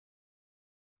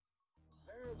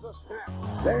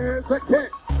There's the kick.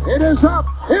 It is up.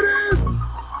 It is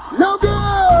no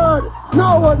good.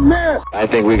 No one missed. I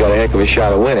think we got a heck of a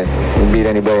shot of winning. We can beat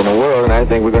anybody in the world, and I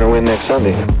think we're going to win next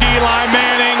Sunday. Eli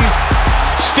Manning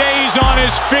stays on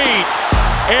his feet,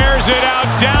 airs it out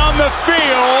down the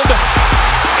field.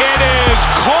 It is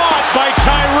caught by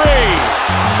Tyree.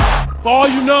 For all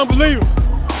you non-believers,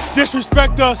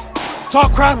 disrespect us,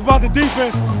 talk crap about the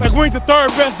defense like we ain't the third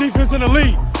best defense in the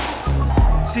league.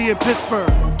 See you in Pittsburgh.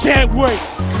 Can't wait.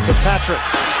 Fitzpatrick.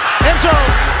 End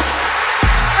zone.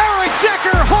 Eric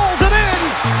Decker holds it in.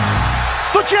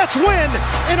 The Jets win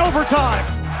in overtime.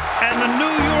 And the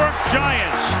New York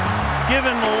Giants,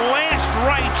 given last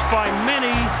rites by many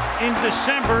in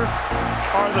December,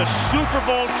 are the Super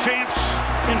Bowl champs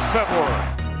in February.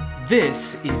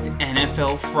 This is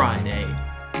NFL Friday,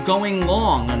 going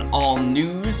long on all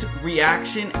news,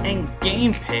 reaction, and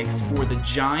game picks for the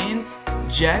Giants,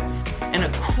 Jets, and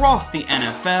across the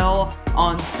NFL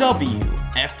on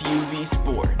WFUV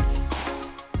Sports.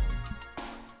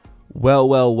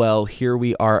 Well, here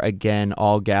we are again,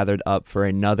 all gathered up for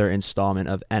another installment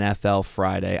of NFL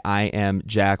Friday. I am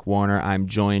Jack Warner. I'm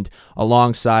joined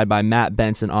alongside by Matt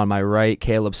Benson on my right,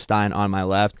 Caleb Stine on my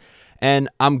left. And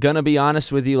I'm going to be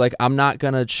honest with you, I'm not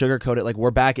going to sugarcoat it. We're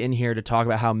back in here to talk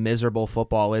about how miserable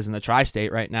football is in the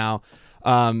tri-state right now.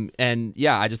 And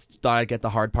yeah, I just thought I'd get the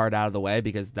hard part out of the way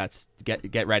because that's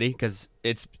get ready because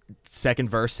it's second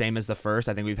verse, same as the first.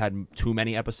 I think we've had too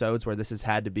many episodes where this has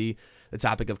had to be the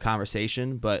topic of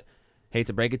conversation, but hate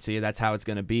to break it to you, that's how it's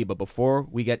going to be. But before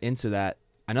we get into that,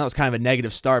 I know it's kind of a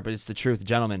negative start, but it's the truth.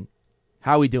 Gentlemen,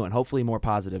 how are we doing? Hopefully more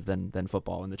positive than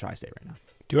football in the tri-state right now.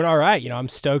 Doing all right. I'm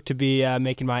stoked to be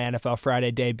making my NFL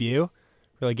Friday debut,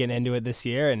 really getting into it this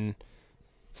year, and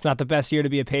it's not the best year to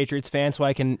be a Patriots fan, so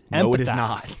I can empathize No, it is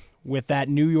not. With that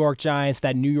New York Giants,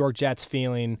 that New York Jets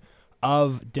feeling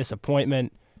of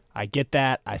disappointment. I get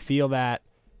that. I feel that.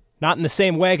 Not in the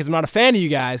same way because I'm not a fan of you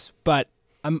guys, but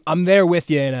I'm there with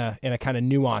you in a kind of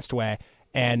nuanced way,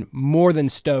 and more than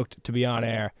stoked to be on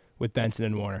air with Benson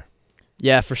and Warner.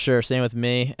 Yeah, for sure. Same with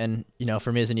me, and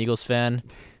for me as an Eagles fan,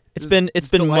 it's been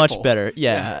delightful. much better.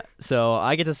 Yeah. So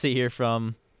I get to sit here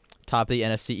from top of the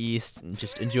NFC East and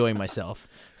just enjoying myself.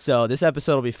 So this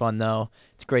episode will be fun though.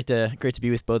 It's great to be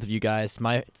with both of you guys.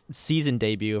 My season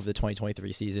debut of the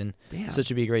 2023 season. Damn. So it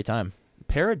should be a great time.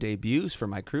 Pair of debuts for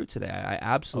my crew today. I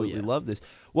absolutely love this.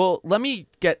 Well, let me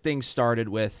get things started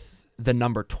with the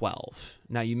number 12.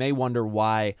 Now, you may wonder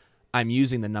why I'm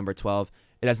using the number 12.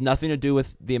 It has nothing to do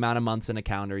with the amount of months in a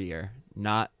calendar year,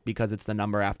 not because it's the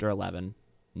number after 11,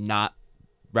 not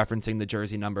referencing the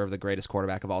jersey number of the greatest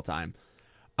quarterback of all time.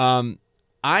 I'm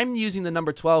using the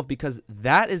number 12 because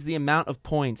that is the amount of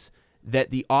points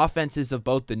that the offenses of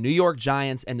both the New York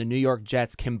Giants and the New York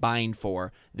Jets combined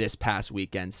for this past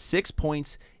weekend. 6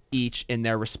 points each in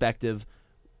their respective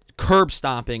curb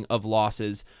stomping of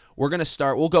losses.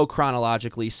 We'll go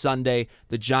chronologically. Sunday,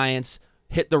 the Giants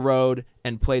hit the road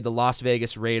and played the Las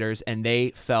Vegas Raiders, and they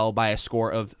fell by a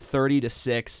score of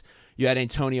 30-6. You had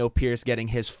Antonio Pierce getting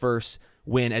his first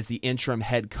win as the interim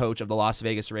head coach of the Las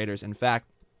Vegas Raiders. In fact,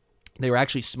 they were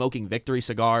actually smoking victory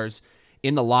cigars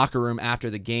in the locker room after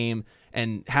the game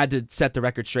and had to set the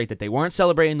record straight that they weren't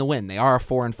celebrating the win. They are a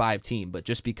 4-5 team, but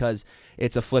just because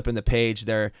it's a flip in the page,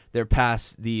 they're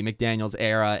past the McDaniels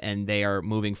era and they are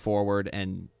moving forward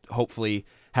and hopefully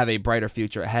have a brighter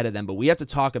future ahead of them. But we have to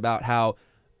talk about how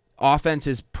offense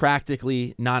is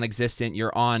practically non-existent.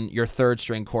 You're on your third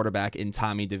string quarterback in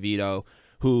Tommy DeVito,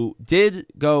 who did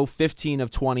go 15 of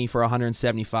 20 for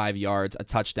 175 yards, a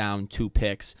touchdown, 2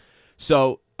 picks.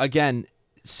 So again,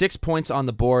 6 points on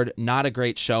the board, not a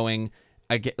great showing.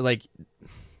 I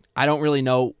don't really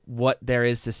know what there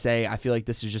is to say. I feel like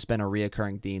this has just been a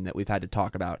reoccurring theme that we've had to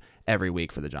talk about every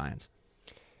week for the Giants.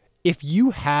 If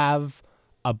you have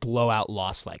a blowout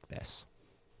loss like this,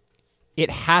 it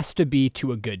has to be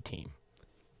to a good team.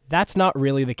 That's not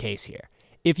really the case here.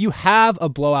 If you have a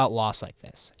blowout loss like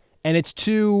this, and it's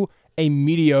to a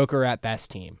mediocre at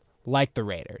best team, like the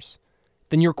Raiders,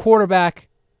 then your quarterback,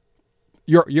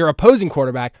 your opposing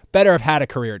quarterback, better have had a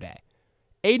career day.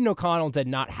 Aiden O'Connell did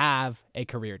not have a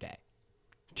career day.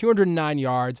 209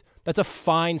 yards, that's a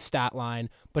fine stat line,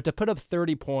 but to put up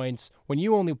 30 points when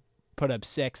you only put up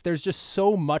 6, there's just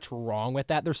so much wrong with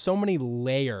that. There's so many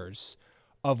layers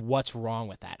of what's wrong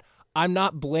with that. I'm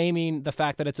not blaming the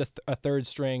fact that it's a third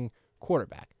string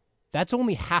quarterback. That's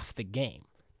only half the game.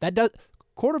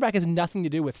 Quarterback has nothing to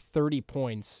do with 30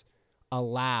 points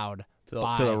allowed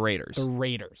by the Raiders. The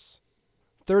Raiders.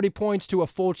 30 points to a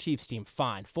full Chiefs team,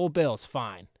 fine. Full Bills,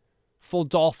 fine. Full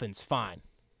Dolphins, fine.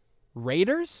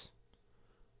 Raiders?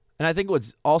 And I think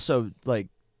what's also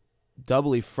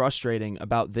doubly frustrating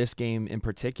about this game in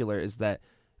particular is that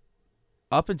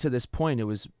up until this point, it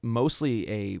was mostly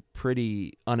a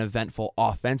pretty uneventful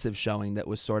offensive showing that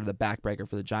was sort of the backbreaker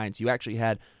for the Giants. You actually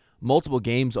had multiple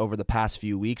games over the past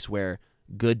few weeks where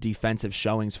good defensive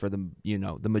showings for the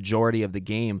majority of the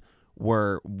game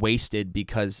were wasted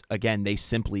because, again, they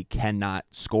simply cannot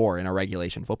score in a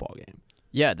regulation football game.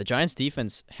 Yeah, the Giants'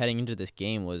 defense heading into this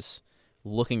game was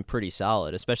looking pretty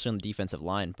solid, especially on the defensive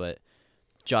line, but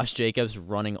Josh Jacobs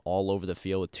running all over the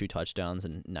field with 2 touchdowns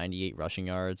and 98 rushing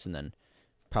yards, and then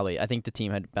I think the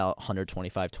team had about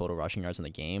 125 total rushing yards in the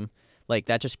game. Like,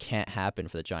 that just can't happen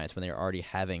for the Giants when they're already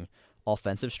having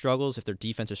offensive struggles. If their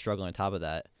defense is struggling on top of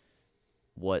that,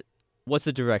 what's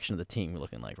the direction of the team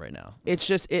looking like right now? It's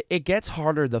just it gets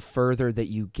harder the further that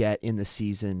you get in the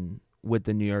season with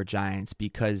the New York Giants,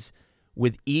 because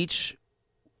with each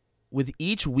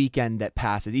weekend that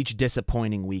passes, each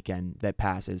disappointing weekend that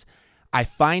passes, I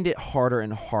find it harder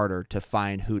and harder to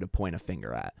find who to point a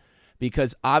finger at,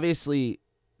 because obviously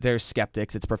there's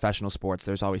skeptics. It's professional sports.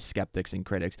 There's always skeptics and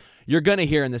critics. You're going to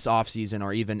hear in this offseason,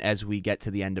 or even as we get to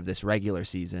the end of this regular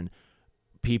season,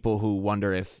 people who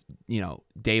wonder if,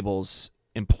 Daboll's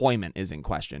employment is in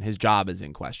question, his job is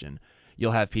in question.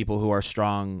 You'll have people who are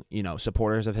strong,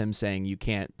 supporters of him saying you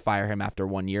can't fire him after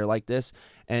 1 year like this.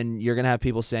 And you're going to have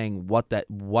people saying, what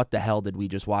the hell did we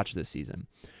just watch this season?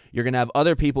 You're going to have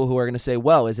other people who are going to say,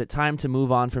 well, is it time to move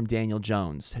on from Daniel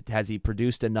Jones? Has he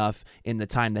produced enough in the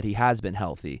time that he has been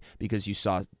healthy? Because you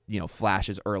saw,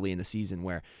 flashes early in the season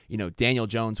where, Daniel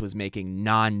Jones was making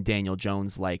non-Daniel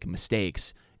Jones-like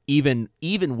mistakes, even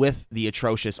with the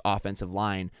atrocious offensive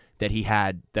line that he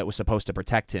had that was supposed to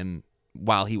protect him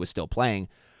while he was still playing.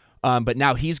 But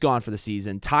now he's gone for the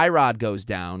season. Tyrod goes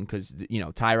down because,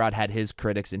 Tyrod had his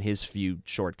critics in his few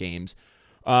short games.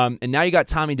 And now you got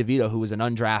Tommy DeVito, who was an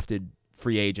undrafted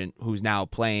free agent who's now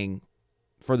playing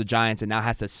for the Giants and now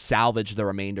has to salvage the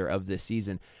remainder of this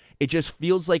season. It just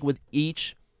feels like with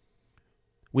each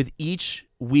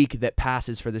week that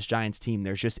passes for this Giants team,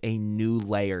 there's just a new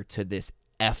layer to this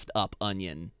effed up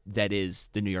onion that is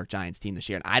the New York Giants team this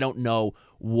year. And I don't know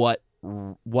what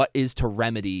is to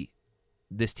remedy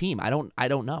this team. I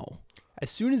don't know. As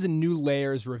soon as a new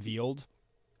layer is revealed,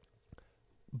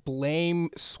 blame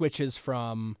switches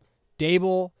from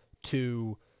Daboll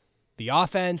to the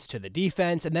offense to the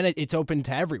defense, and then it's open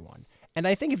to everyone. And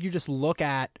I think if you just look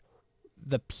at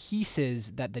the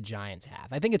pieces that the Giants have,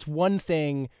 I think it's one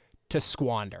thing to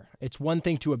squander. It's one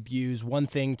thing to abuse, one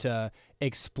thing to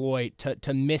exploit,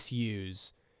 to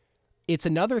misuse. It's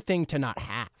another thing to not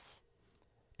have.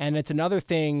 And it's another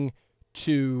thing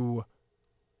to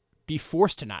be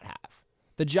forced to not have.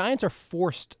 The Giants are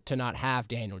forced to not have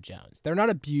Daniel Jones. They're not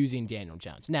abusing Daniel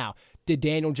Jones. Now, did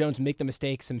Daniel Jones make the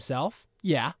mistakes himself?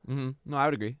 Yeah. Mm-hmm. No, I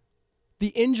would agree. The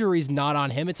injury's not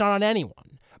on him. It's not on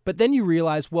anyone. But then you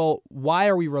realize, well, why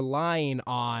are we relying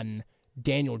on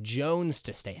Daniel Jones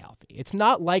to stay healthy? It's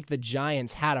not like the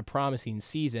Giants had a promising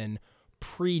season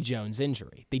pre-Jones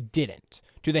injury. They didn't.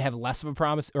 Do they have less of a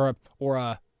promise or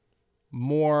a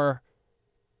more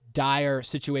dire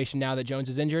situation now that Jones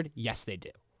is injured? Yes, they do.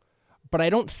 But I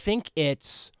don't think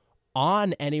it's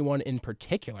on anyone in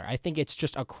particular. I think it's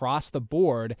just across the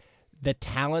board. The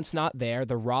talent's not there.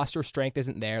 The roster strength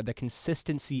isn't there. The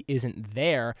consistency isn't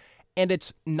there. And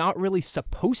it's not really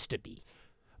supposed to be.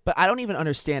 But I don't even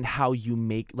understand how you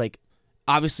make,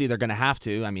 obviously they're going to have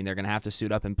to. I mean, they're going to have to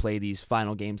suit up and play these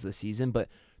final games of the season. But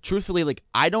truthfully,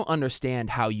 I don't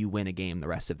understand how you win a game the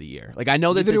rest of the year. I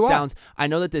know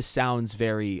that this sounds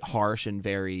very harsh and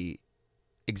very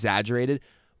exaggerated,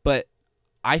 but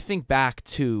I think back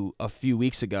to a few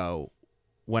weeks ago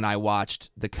when I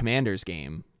watched the Commanders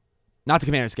game. Not the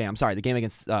Commanders game, I'm sorry, the game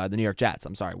against the New York Jets.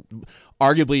 I'm sorry.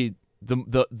 Arguably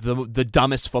the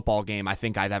dumbest football game I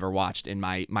think I've ever watched in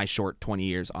my short 20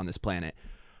 years on this planet.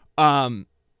 And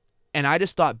I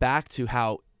just thought back to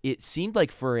how it seemed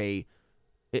like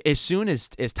as soon as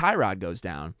Tyrod goes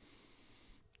down,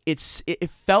 it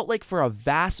felt like for a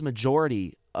vast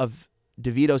majority of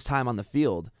DeVito's time on the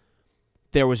field,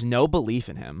 there was no belief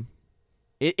in him.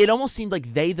 It almost seemed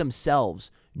like they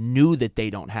themselves knew that they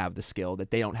don't have the skill,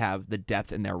 that they don't have the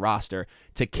depth in their roster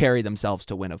to carry themselves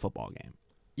to win a football game.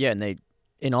 Yeah, and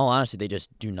in all honesty, they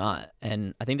just do not.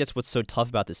 And I think that's what's so tough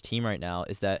about this team right now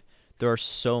is that there are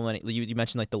so many. You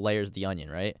mentioned the layers of the onion,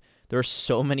 right? There are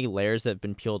so many layers that have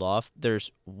been peeled off.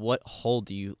 There's what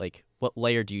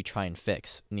layer do you try and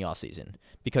fix in the offseason?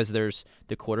 Because there's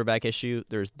the quarterback issue,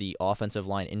 there's the offensive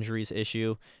line injuries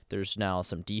issue, there's now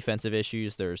some defensive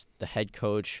issues, there's the head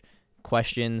coach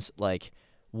questions.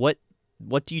 What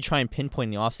what do you try and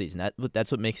pinpoint in the offseason?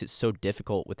 That's what makes it so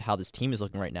difficult with how this team is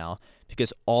looking right now,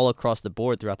 because all across the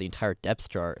board throughout the entire depth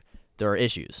chart, there are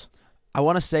issues. I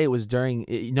want to say it was during.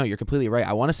 No, you're completely right.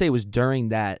 I want to say it was during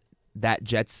that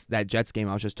Jets game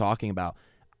I was just talking about.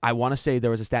 I want to say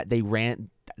there was a stat they ran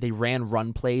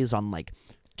run plays on like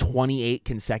 28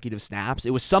 consecutive snaps.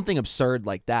 It was something absurd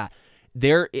like that.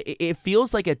 It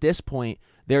feels like at this point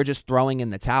they're just throwing in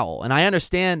the towel. And I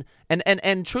understand,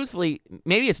 and truthfully,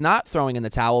 maybe it's not throwing in the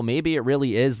towel. Maybe it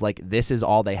really is like this is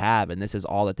all they have and this is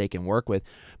all that they can work with.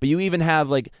 But you even have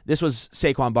like, this was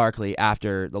Saquon Barkley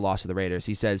after the loss of the Raiders.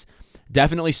 He says,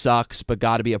 definitely sucks, but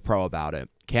got to be a pro about it.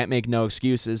 Can't make no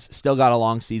excuses. Still got a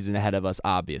long season ahead of us,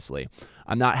 obviously.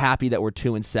 I'm not happy that we're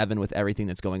 2-7 with everything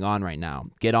that's going on right now.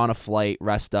 Get on a flight,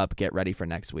 rest up, get ready for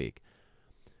next week.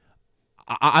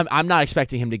 I'm not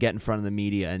expecting him to get in front of the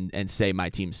media and say my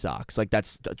team sucks. Like,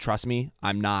 that's, trust me,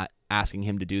 I'm not asking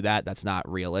him to do that. That's not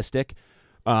realistic.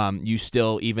 You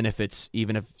still, even if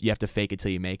you have to fake it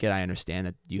till you make it, I understand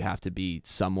that you have to be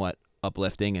somewhat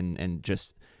uplifting and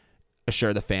just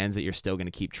assure the fans that you're still going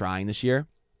to keep trying this year.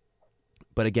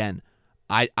 But again,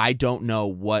 I don't know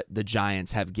what the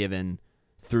Giants have given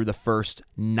through the first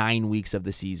 9 weeks of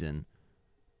the season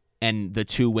and the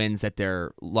 2 wins that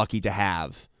they're lucky to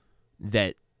have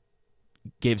that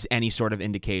gives any sort of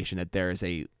indication that there is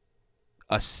a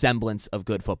semblance of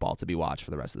good football to be watched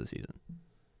for the rest of the season.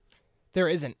 There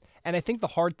isn't. And I think the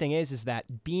hard thing is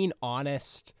that being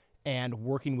honest and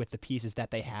working with the pieces that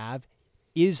they have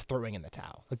is throwing in the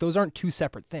towel. Like, those aren't two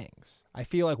separate things. I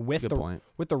feel like with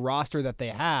the roster that they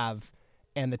have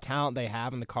and the talent they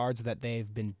have and the cards that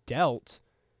they've been dealt,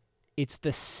 it's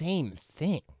the same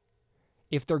thing.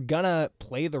 If they're going to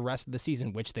play the rest of the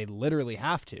season, which they literally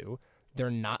have to,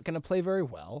 they're not going to play very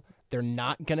well. They're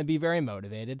not going to be very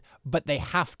motivated, but they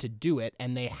have to do it,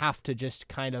 and they have to just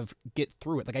kind of get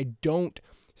through it. Like, I don't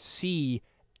see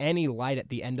any light at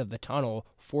the end of the tunnel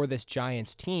for this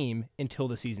Giants team until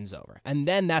the season's over. And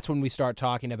then that's when we start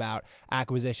talking about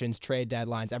acquisitions, trade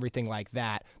deadlines, everything like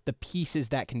that, the pieces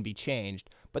that can be changed.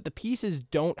 But the pieces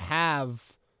don't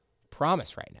have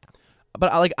promise right now.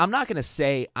 But I'm not gonna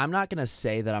say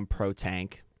that I'm pro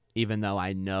tank, even though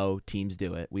I know teams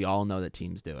do it. We all know that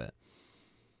teams do it.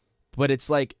 But it's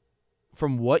like,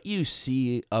 from what you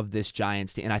see of this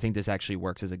Giants team, and I think this actually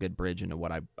works as a good bridge into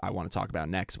what I want to talk about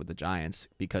next with the Giants,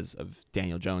 because of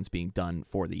Daniel Jones being done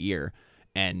for the year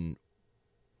and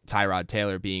Tyrod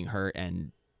Taylor being hurt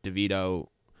and DeVito,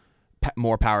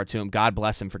 more power to him. God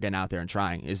bless him for getting out there and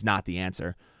trying, is not the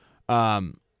answer.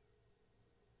 I'm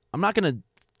not going to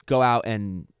go out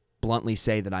and bluntly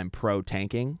say that I'm pro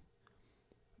tanking,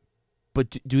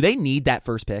 but do they need that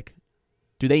first pick?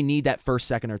 Do they need that first,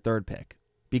 second, or third pick?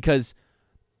 Because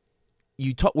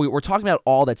we're talking about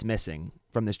all that's missing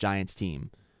from this Giants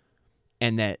team,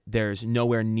 and that there's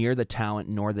nowhere near the talent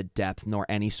nor the depth nor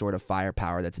any sort of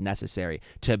firepower that's necessary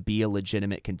to be a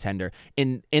legitimate contender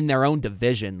in their own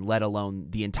division, let alone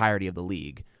the entirety of the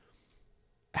league.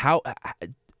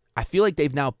 I feel like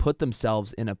they've now put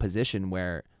themselves in a position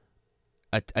where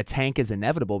a tank is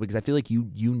inevitable, because I feel like you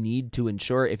need to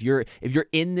ensure, if you're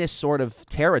in this sort of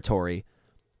territory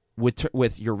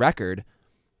with your record,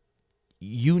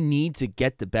 you need to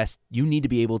get the best. You need to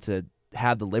be able to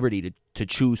have the liberty to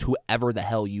choose whoever the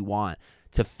hell you want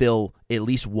to fill at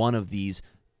least one of these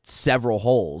several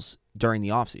holes during the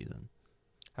offseason.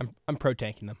 I'm pro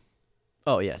tanking them.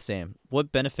 Oh yeah, Sam.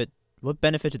 What benefit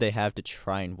do they have to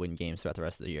try and win games throughout the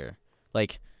rest of the year?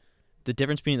 Like, the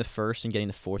difference between the first and getting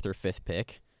the fourth or fifth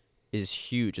pick is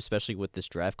huge, especially with this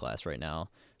draft class right now.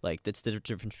 Like, that's the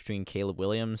difference between Caleb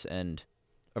Williams and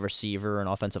a receiver, an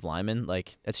offensive lineman.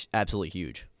 Like, that's absolutely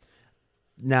huge.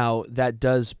 Now, that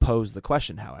does pose the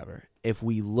question, however. If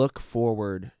we look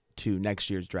forward to next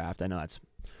year's draft, I know that's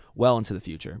well into the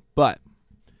future, but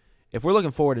if we're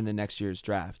looking forward into next year's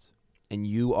draft and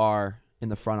you are in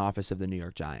the front office of the New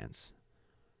York Giants,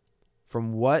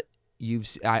 from what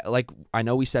I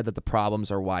know we said that the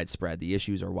problems are widespread, the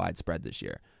issues are widespread this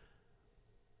year.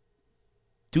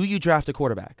 Do you draft a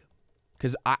quarterback?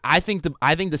 Because I think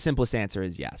the simplest answer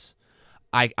is yes.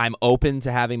 I'm open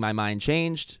to having my mind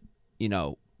changed. You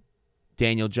know,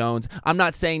 Daniel Jones. I'm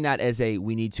not saying that as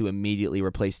we need to immediately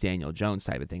replace Daniel Jones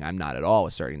type of thing. I'm not at all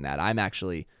asserting that. I'm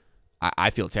actually,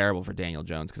 I feel terrible for Daniel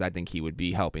Jones, because I think he would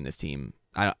be helping this team.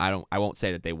 I won't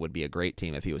say that they would be a great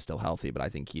team if he was still healthy, but I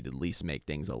think he'd at least make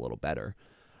things a little better.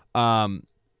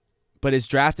 But is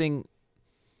drafting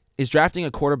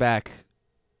a quarterback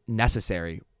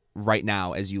necessary right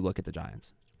now as you look at the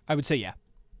Giants? I would say yeah.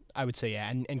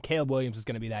 And Caleb Williams is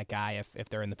going to be that guy if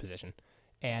they're in the position.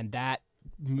 And that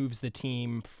moves the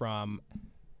team from,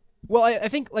 well, I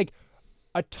think, like,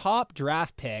 a top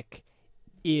draft pick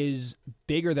is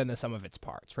bigger than the sum of its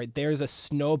parts, right? There's a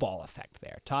snowball effect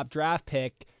there. Top draft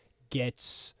pick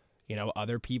gets,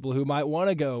 other people who might want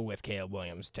to go with Caleb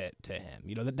Williams to him.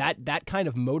 That kind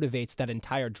of motivates that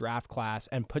entire draft class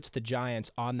and puts the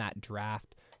Giants on that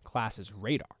draft class's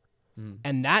radar.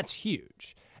 And that's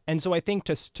huge. And so I think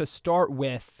to start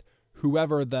with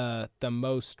whoever the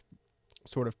most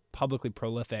sort of publicly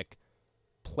prolific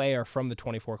player from the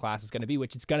 24 class is going to be,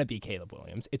 which it's going to be Caleb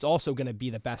Williams. It's also going to be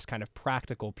the best kind of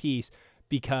practical piece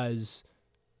because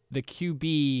the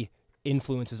QB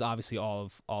influences obviously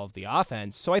all of the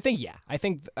offense. So I think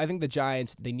the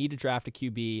Giants, they need to draft a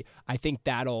QB. I think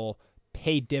that'll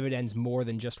pay dividends more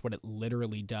than just what it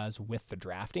literally does with the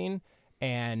drafting,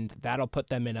 and that'll put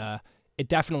them in a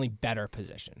definitely better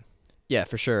position. Yeah,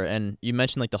 for sure. And you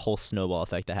mentioned the whole snowball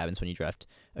effect that happens when you draft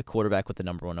a quarterback with the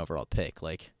number 1 overall pick.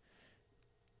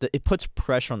 It puts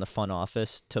pressure on the front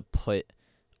office to put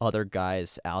other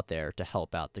guys out there to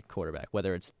help out the quarterback,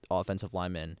 whether it's offensive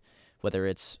linemen, whether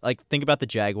it's think about the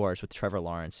Jaguars with Trevor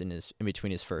Lawrence in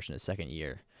between his first and his second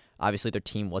year. Obviously, their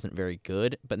team wasn't very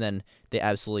good, but then they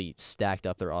absolutely stacked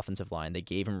up their offensive line. They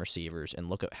gave him receivers, and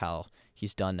look at how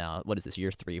he's done now. What is this,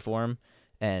 year 3 for him?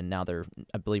 And now they're,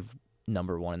 I believe,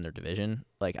 number 1 in their division.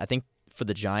 I think for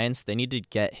the Giants, they need to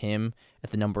get him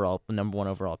at the number 1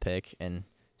 overall pick and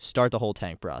start the whole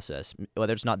tank process,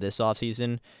 whether it's not this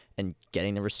offseason and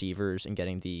getting the receivers and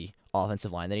getting the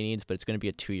offensive line that he needs, but it's going to be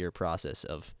a 2-year process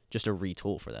of just a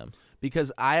retool for them.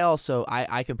 Because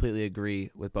I completely agree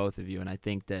with both of you, and I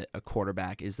think that a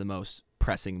quarterback is the most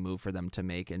pressing move for them to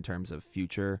make in terms of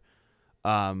future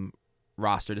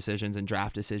roster decisions and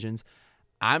draft decisions.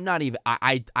 I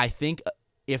think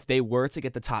if they were to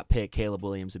get the top pick, Caleb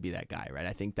Williams would be that guy, right?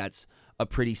 I think that's a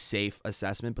pretty safe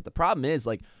assessment, but the problem is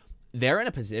they're in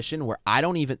a position where I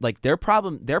don't even their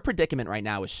predicament right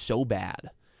now is so bad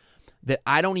that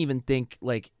I don't even think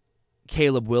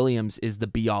Caleb Williams is the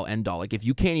be all end all. If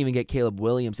you can't even get Caleb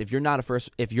Williams, if you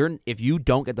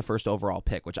don't get the first overall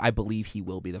pick, which I believe he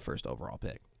will be the first overall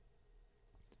pick,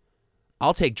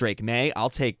 I'll take Drake May. I'll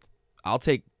take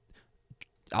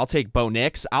Bo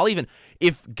Nix. I'll even,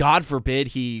 if God forbid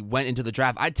he went into the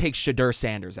draft, I'd take Shadur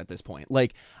Sanders at this point.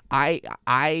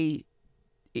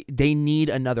 They need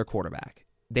another quarterback.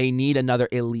 They need another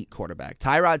elite quarterback.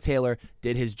 Tyrod Taylor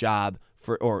did his job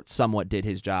somewhat did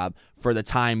his job for the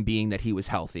time being that he was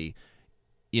healthy.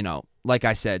 Like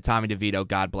I said, Tommy DeVito,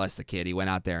 God bless the kid. He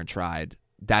went out there and tried.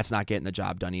 That's not getting the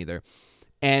job done either.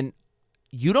 And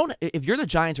if you're the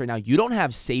Giants right now, you don't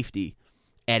have safety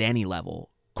at any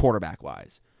level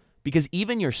quarterback-wise, because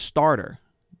even your starter,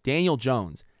 Daniel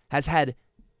Jones, has had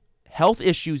health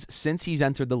issues since he's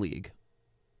entered the league.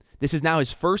 This is now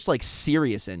his first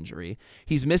serious injury.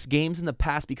 He's missed games in the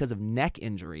past because of neck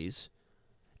injuries.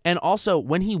 And also,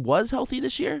 when he was healthy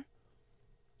this year,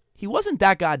 he wasn't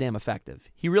that goddamn effective.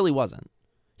 He really wasn't.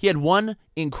 He had one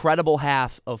incredible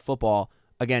half of football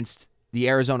against the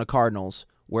Arizona Cardinals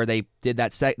where they did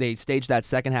they staged that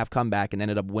second half comeback and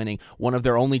ended up winning one of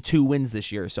their only 2 wins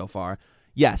this year so far.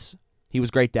 Yes, he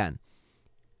was great then.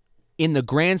 In the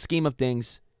grand scheme of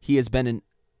things, he has been an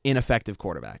ineffective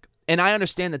quarterback. And I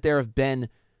understand that there have been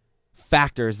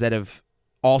factors that have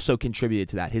also contributed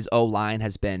to that. His O-line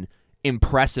has been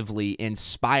impressively,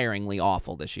 inspiringly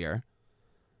awful this year.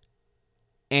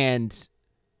 And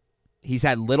he's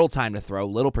had little time to throw,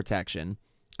 little protection.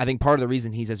 I think part of the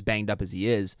reason he's as banged up as he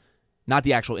is, not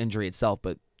the actual injury itself,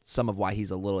 but some of why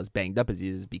he's a little as banged up as he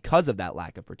is because of that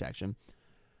lack of protection.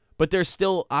 But there's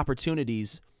still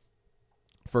opportunities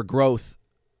for growth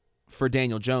for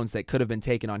Daniel Jones that could have been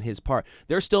taken on his part.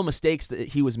 There's still mistakes that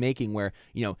he was making where,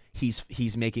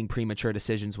 he's making premature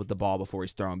decisions with the ball before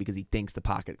he's throwing because he thinks the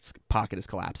pocket is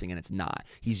collapsing, and it's not.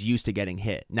 He's used to getting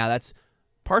hit. Now, that's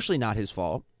partially not his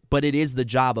fault, but it is the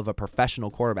job of a professional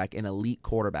quarterback, an elite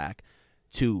quarterback,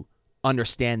 to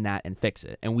understand that and fix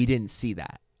it. And we didn't see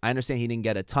that. I understand he didn't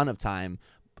get a ton of time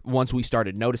once we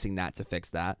started noticing that to fix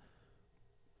that.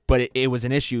 But it was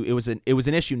an issue. It was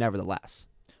an issue nevertheless.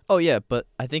 Oh, yeah, but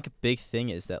I think a big thing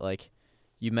is that,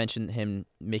 you mentioned him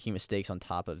making mistakes on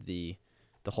top of the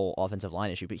whole offensive line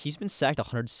issue, but he's been sacked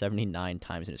 179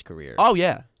 times in his career. Oh,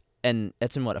 yeah. And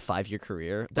that's in, a 5-year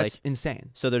career? That's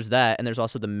insane. So there's that, and there's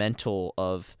also the mental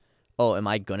of, am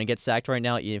I going to get sacked right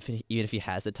now, even if he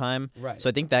has the time? Right. So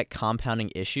I think that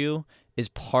compounding issue is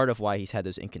part of why he's had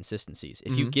those inconsistencies.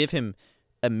 If you give him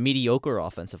a mediocre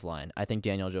offensive line, I think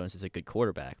Daniel Jones is a good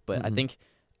quarterback, but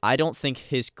I don't think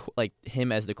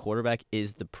him as the quarterback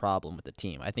is the problem with the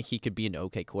team. I think he could be an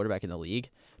okay quarterback in the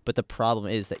league, but the problem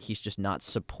is that he's just not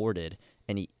supported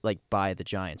and by the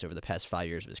Giants over the past 5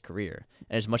 years of his career.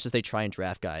 And as much as they try and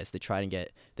draft guys, they try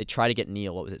to get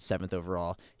Neal, what was it, 7th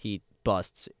overall. He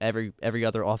busts. Every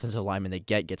other offensive lineman they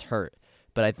gets hurt.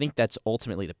 But I think that's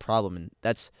ultimately the problem, and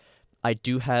I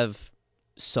do have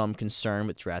some concern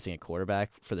with drafting a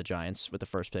quarterback for the Giants with the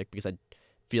first pick, because I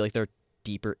feel like there are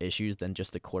deeper issues than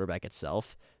just the quarterback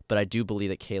itself. But I do believe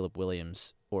that Caleb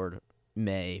Williams or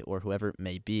whoever it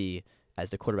may be as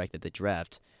the quarterback that they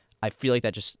draft, I feel like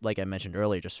that, just like I mentioned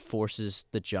earlier, just forces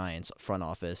the Giants front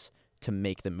office to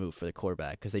make the move for the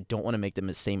quarterback, because they don't want to make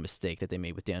the same mistake that they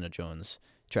made with Daniel Jones,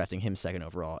 drafting him 2nd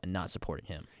overall and not supporting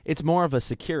him. It's more of a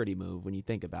security move when you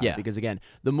think about it, because again,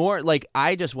 the more like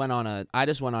I just went on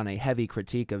a heavy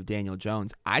critique of Daniel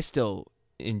Jones. I still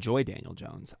enjoy Daniel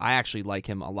Jones. I actually like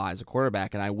him a lot as a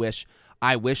quarterback, and I wish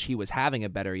he was having a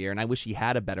better year, and I wish he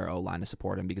had a better O-line to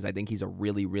support him, because I think he's a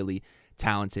really, really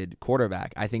talented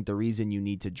quarterback. I think the reason you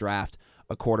need to draft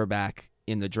a quarterback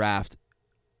in the draft,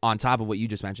 on top of what you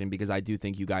just mentioned, because I do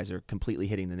think you guys are completely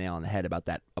hitting the nail on the head about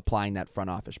that, applying that front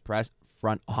office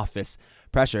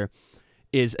pressure,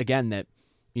 is again that,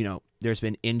 there's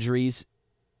been injuries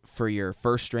for your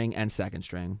first string and second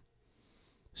string,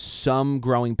 some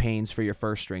growing pains for your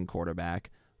first string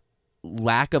quarterback,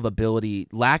 lack of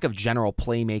general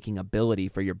playmaking ability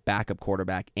for your backup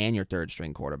quarterback and your third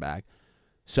string quarterback.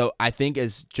 So I think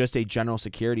as just a general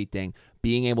security thing,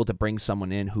 being able to bring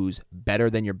someone in who's better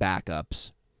than your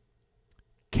backups,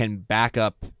 can back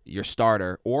up your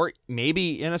starter, or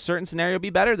maybe in a certain scenario be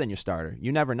better than your starter.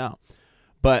 You never know.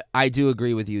 But I do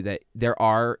agree with you that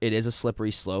it is a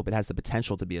slippery slope. It has the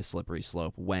potential to be a slippery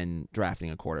slope when drafting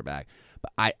a quarterback.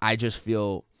 But I just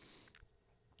feel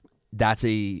that's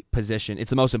a position. It's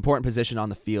the most important position on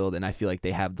the field, and I feel like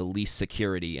they have the least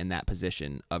security in that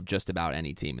position of just about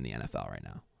any team in the NFL right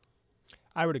now.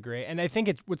 I would agree. And I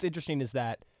think what's interesting is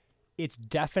that it's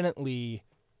definitely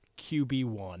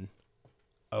QB1,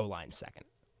 O-line 2nd.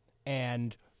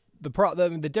 And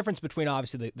the difference between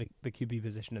obviously the QB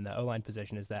position and the O-line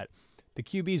position is that the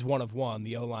QB's 1 of 1,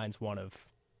 the O-line's 1 of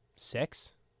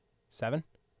 6, 7.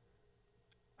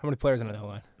 How many players on the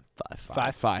O-line?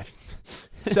 Five.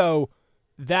 So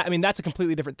that's a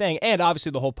completely different thing. And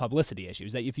obviously the whole publicity issue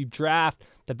is that if you draft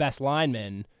the best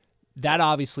lineman, that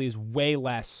obviously is way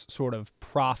less sort of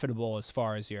profitable as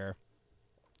far as your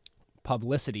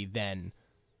publicity than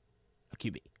a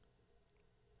QB.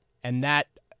 And I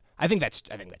think that's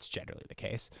generally the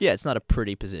case. Yeah, it's not a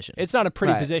pretty position. It's not a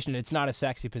pretty position. It's not a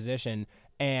sexy position,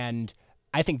 and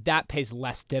I think that pays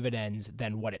less dividends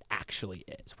than what it actually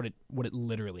is, what it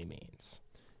literally means.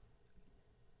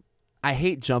 I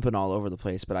hate jumping all over the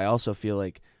place, but I also feel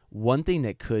like one thing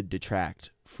that could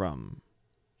detract from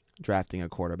drafting a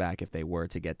quarterback if they were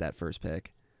to get that first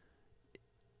pick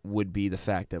would be the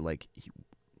fact that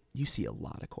you see a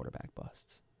lot of quarterback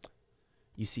busts.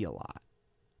 You see a lot.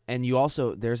 And you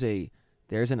also there's an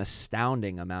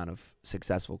astounding amount of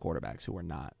successful quarterbacks who are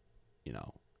not,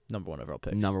 number 1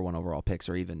 overall picks,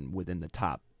 or even within the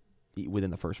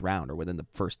first round or within the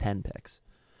first 10 picks.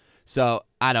 So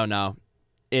I don't know.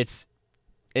 It's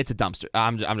a dumpster.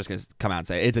 I'm just gonna come out and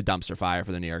say it's a dumpster fire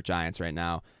for the New York Giants right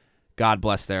now. God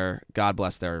bless their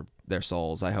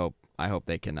souls. I hope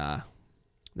they can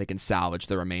salvage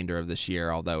the remainder of this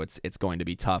year. Although it's going to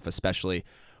be tough, especially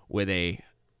with a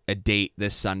date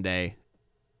this Sunday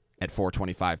at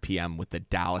 4:25 p.m. with the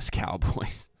Dallas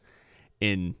Cowboys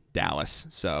in Dallas.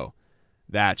 So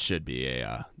that should be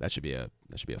a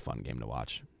fun game to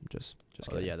watch. Just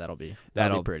kidding. Yeah, that'll be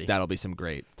pretty. That'll be some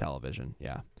great television.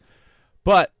 Yeah.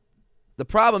 But the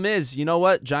problem is, you know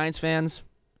what, Giants fans,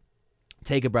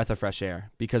 take a breath of fresh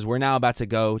air, because we're now about to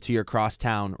go to your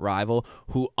crosstown rival,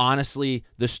 who honestly,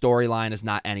 the storyline is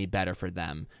not any better for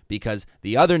them, because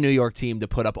the other New York team to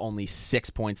put up only 6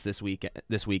 points this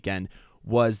weekend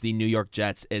was the New York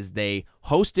Jets, as they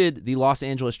hosted the Los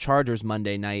Angeles Chargers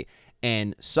Monday night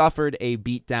and suffered a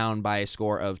beatdown by a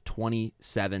score of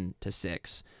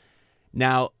 27-6.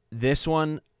 Now, this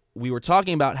one, we were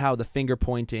talking about how the finger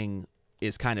pointing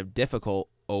is kind of difficult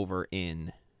over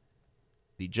in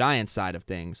the Giants side of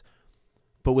things.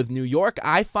 But with New York,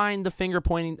 I find the finger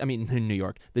pointing,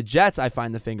 the Jets, I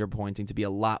find the finger pointing to be a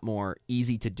lot more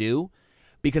easy to do,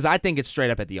 because I think it's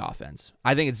straight up at the offense.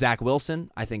 I think it's Zach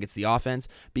Wilson. I think it's the offense,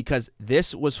 because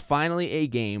this was finally a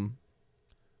game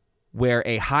where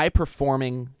a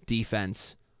high-performing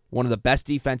defense, one of the best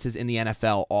defenses in the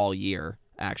NFL all year,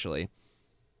 actually,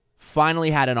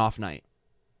 finally had an off night.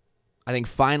 I think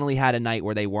finally had a night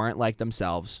where they weren't like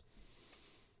themselves,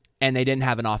 and they didn't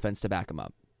have an offense to back them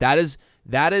up. That is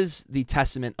the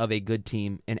testament of a good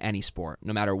team in any sport,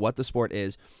 no matter what the sport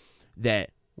is, that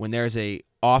when there's a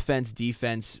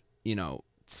offense-defense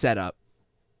setup,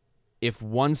 if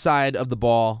one side of the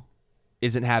ball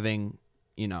isn't having,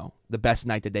 the best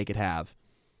night that they could have,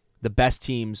 the best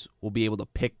teams will be able to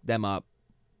pick them up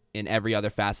in every other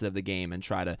facet of the game and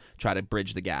try to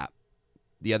bridge the gap.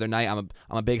 The other night, I'm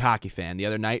a big hockey fan. The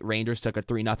other night, Rangers took a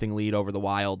 3-0 lead over the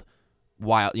Wild.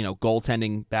 Bad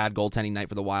goaltending night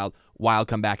for the Wild. Wild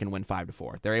come back and win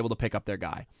 5-4. They're able to pick up their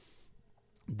guy.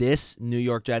 This New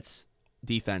York Jets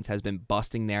defense has been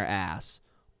busting their ass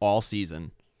all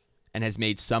season and has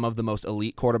made some of the most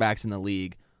elite quarterbacks in the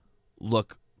league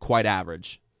look quite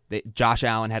average. Josh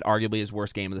Allen had arguably his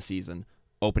worst game of the season,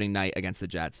 opening night against the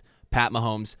Jets. Pat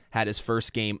Mahomes had his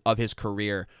first game of his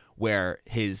career where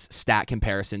his stat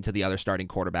comparison to the other starting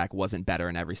quarterback wasn't better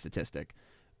in every statistic.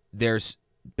 There's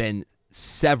been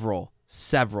several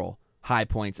high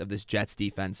points of this Jets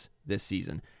defense this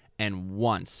season, and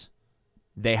once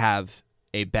they have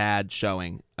a bad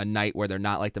showing, a night where they're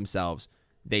not like themselves,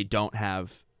 they don't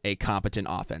have a competent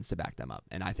offense to back them up,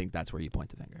 and I think that's where you point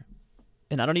the finger.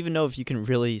 And I don't even know if you can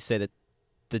really say that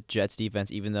the Jets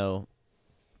defense, even though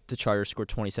the Chargers scored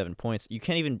 27 points, you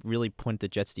can't even really point the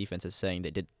Jets defense as saying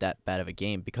they did that bad of a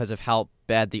game because of how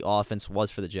bad the offense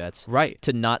was for the Jets. Right.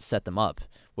 To not set them up,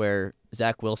 where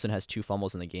Zach Wilson has 2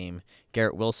 fumbles in the game,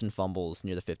 Garrett Wilson fumbles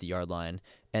near the 50-yard line,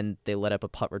 and they let up a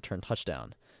punt return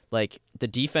touchdown. Like, the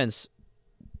defense,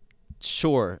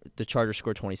 sure, the Chargers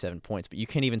scored 27 points, but you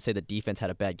can't even say the defense had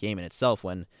a bad game in itself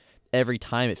when every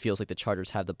time it feels like the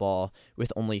Chargers have the ball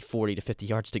with only 40 to 50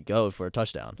 yards to go for a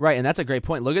touchdown. Right, and that's a great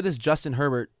point. Look at this Justin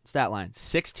Herbert stat line.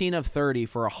 16 of 30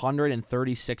 for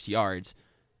 136 yards,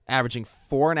 averaging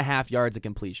 4.5 yards of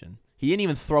completion. He didn't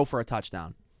even throw for a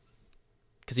touchdown.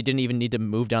 Because he didn't even need to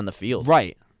move down the field.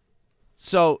 Right.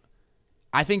 So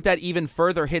I think that even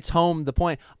further hits home the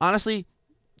point. Honestly,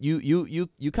 you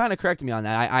kind of corrected me on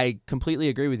that. I completely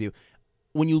agree with you.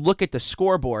 When you look at the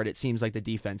scoreboard, it seems like the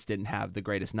defense didn't have the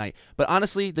greatest night. But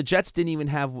honestly, the Jets didn't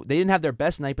have their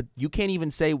best night, but you can't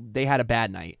even say they had a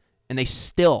bad night. And they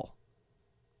still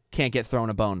can't get thrown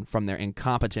a bone from their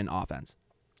incompetent offense.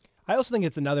 I also think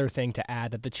it's another thing to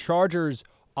add that the Chargers'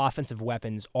 offensive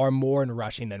weapons are more in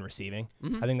rushing than receiving.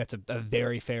 Mm-hmm. I think that's a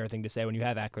very fair thing to say when you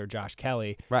have Eckler, Josh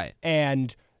Kelly. Right.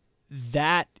 And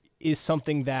that is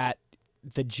something that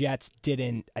the Jets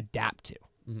didn't adapt to.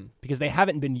 Mm-hmm. Because they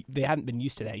haven't been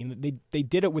used to that. They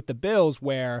did it with the Bills,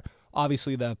 where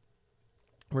obviously the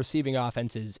receiving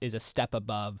offense is a step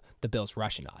above the Bills'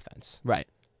 rushing offense. Right.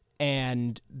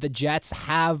 And the Jets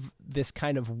have this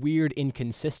kind of weird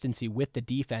inconsistency with the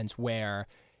defense, where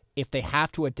if they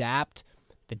have to adapt,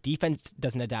 the defense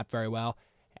doesn't adapt very well,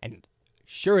 and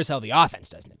sure as hell the offense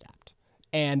doesn't adapt.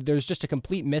 And there's just a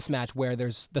complete mismatch where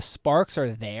the sparks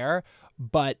are there,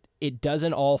 but it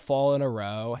doesn't all fall in a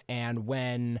row. And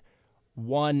when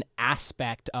one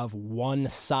aspect of one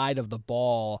side of the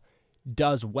ball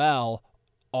does well,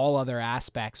 all other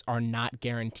aspects are not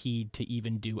guaranteed to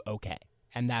even do okay.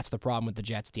 And that's the problem with the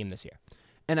Jets team this year.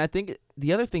 And I think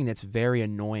the other thing that's very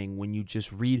annoying when you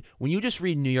just read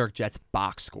New York Jets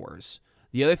box scores,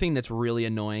 the other thing that's really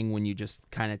annoying when you just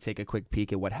kind of take a quick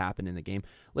peek at what happened in the game,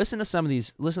 listen to some of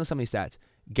these stats.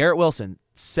 Garrett Wilson,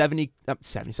 7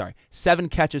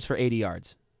 catches for 80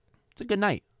 yards. It's a good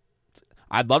night.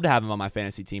 I'd love to have him on my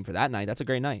fantasy team for that night. That's a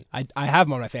great night. I have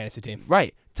him on my fantasy team.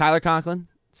 Right. Tyler Conklin,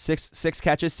 six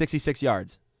catches, 66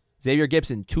 yards. Xavier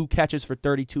Gibson, 2 catches for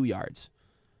 32 yards.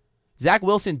 Zach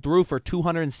Wilson threw for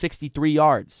 263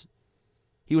 yards.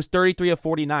 He was 33 of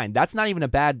 49. That's not even a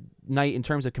bad night in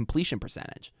terms of completion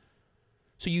percentage.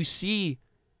 So you see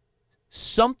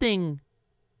something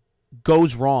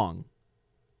goes wrong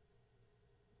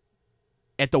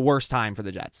at the worst time for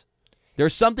the Jets.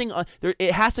 There's something,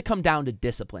 it has to come down to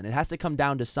discipline. It has to come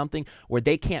down to something where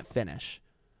they can't finish.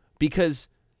 Because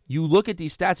you look at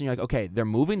these stats and you're like, okay, they're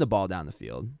moving the ball down the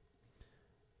field.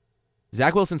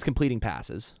 Zach Wilson's completing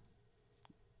passes.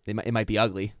 It might be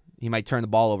ugly. He might turn the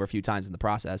ball over a few times in the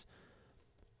process.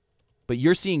 But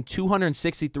you're seeing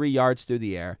 263 yards through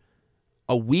the air,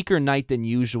 a weaker night than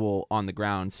usual on the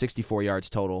ground, 64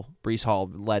 yards total. Breece Hall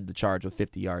led the charge with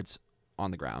 50 yards on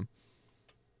the ground.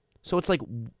 So it's like,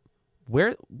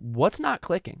 what's not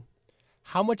clicking?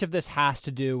 How much of this has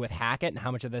to do with Hackett and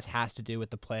how much of this has to do with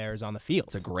the players on the field?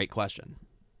 It's a great question.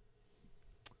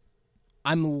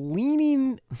 I'm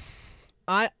leaning...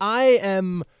 I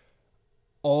am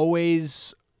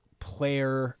always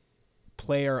player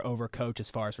over coach as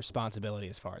far as responsibility,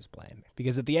 as far as blame.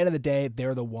 Because at the end of the day,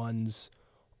 they're the ones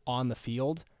on the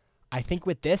field. I think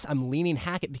with this, I'm leaning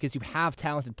Hackett because you have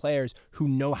talented players who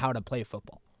know how to play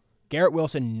football. Garrett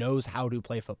Wilson knows how to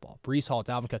play football. Breece Hall,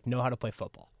 Dalvin Cook know how to play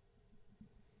football.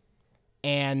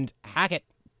 And Hackett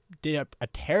did a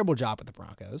terrible job with the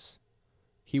Broncos.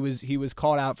 He was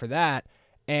called out for that,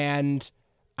 and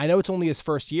I know it's only his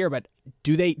first year, but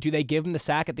do they give him the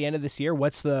sack at the end of this year?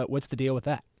 What's the deal with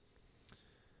that?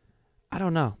 I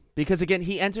don't know, because again,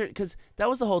 because that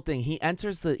was the whole thing. He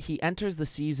enters the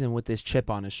season with this chip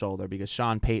on his shoulder because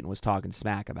Sean Payton was talking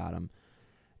smack about him,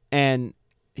 and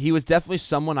he was definitely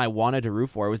someone I wanted to root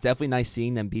for. It was definitely nice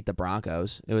seeing them beat the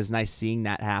Broncos. It was nice seeing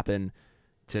that happen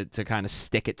to kind of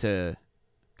stick it to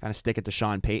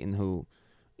Sean Payton, who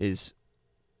is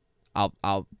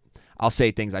I'll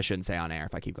say things I shouldn't say on air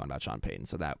if I keep going about Sean Payton,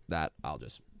 so that I'll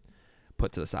just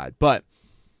put to the side. But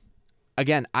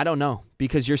again, I don't know,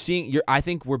 because I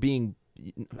think the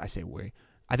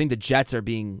Jets are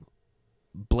being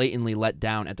blatantly let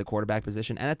down at the quarterback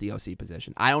position and at the OC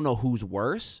position. I don't know who's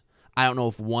worse. I don't know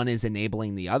if one is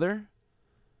enabling the other,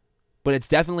 but it's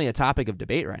definitely a topic of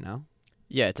debate right now.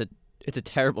 Yeah, it's a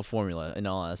terrible formula, in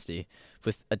all honesty,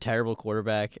 with a terrible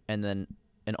quarterback and then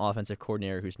an offensive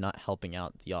coordinator who's not helping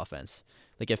out the offense.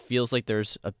 Like, it feels like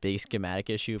there's a big schematic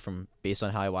issue based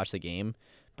on how I watch the game.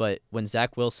 But when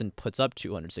Zach Wilson puts up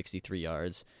 263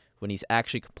 yards, when he's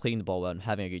actually completing the ball well and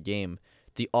having a good game,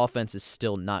 the offense is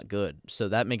still not good. So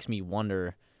that makes me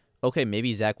wonder, okay,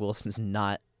 maybe Zach Wilson's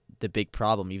not the big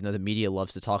problem, even though the media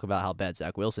loves to talk about how bad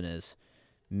Zach Wilson is.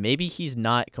 Maybe he's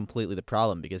not completely the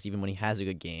problem, because even when he has a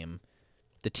good game,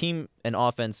 the team and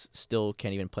offense still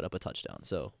can't even put up a touchdown.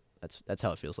 So that's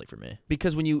how it feels like for me.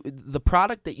 Because when the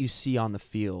product that you see on the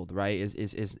field, right,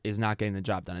 is not getting the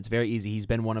job done. It's very easy. He's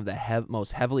been one of the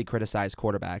most heavily criticized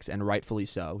quarterbacks, and rightfully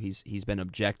so. He's been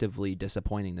objectively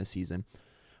disappointing this season.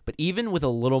 But even with a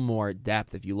little more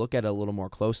depth, if you look at it a little more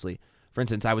closely, for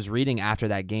instance, I was reading after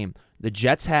that game, the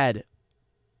Jets had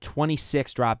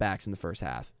 26 dropbacks in the first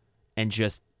half, and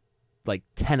just like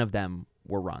 10 of them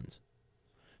were runs.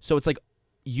 So it's like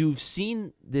you've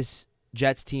seen this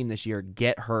Jets team this year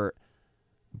get hurt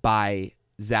by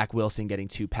Zach Wilson getting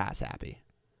too pass happy.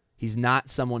 He's not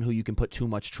someone who you can put too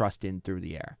much trust in through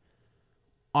the air.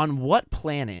 On what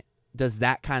planet does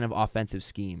that kind of offensive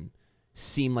scheme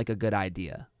seem like a good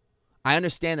idea? I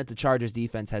understand that the Chargers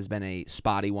defense has been a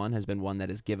spotty one, has been one that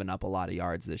has given up a lot of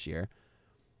yards this year,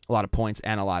 a lot of points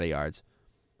and a lot of yards.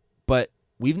 But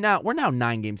we're now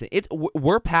 9 games in.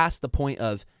 We're past the point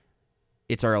of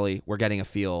it's early, we're getting a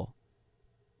feel.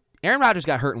 Aaron Rodgers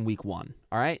got hurt in week 1,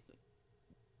 all right?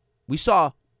 We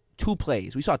saw 2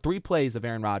 plays. We saw 3 plays of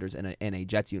Aaron Rodgers in a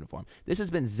Jets uniform. This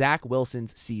has been Zach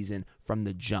Wilson's season from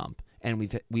the jump. And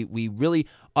we really,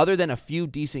 other than a few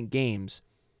decent games,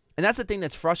 and that's the thing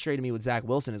that's frustrating me with Zach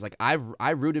Wilson, is like I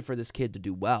rooted for this kid to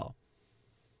do well.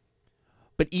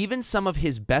 But even some of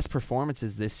his best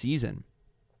performances this season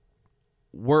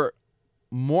were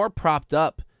more propped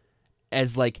up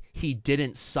as like he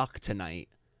didn't suck tonight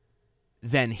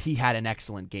than he had an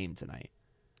excellent game tonight.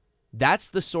 That's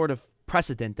the sort of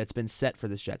precedent that's been set for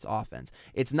this Jets offense.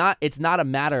 It's not a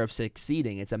matter of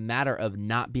succeeding. It's a matter of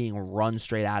not being run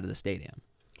straight out of the stadium.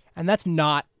 And that's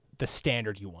not the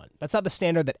standard you want. That's not the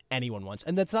standard that anyone wants.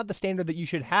 And that's not the standard that you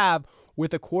should have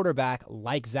with a quarterback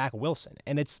like Zach Wilson.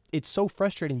 And it's so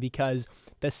frustrating because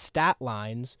the stat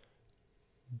lines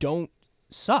don't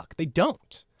suck. They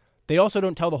don't. They also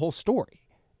don't tell the whole story.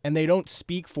 And they don't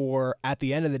speak for, at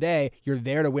the end of the day, you're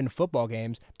there to win football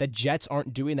games. The Jets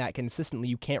aren't doing that consistently.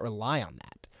 You can't rely on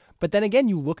that. But then again,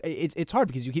 you look, it's hard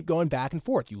because you keep going back and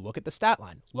forth. You look at the stat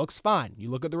line. Looks fine. You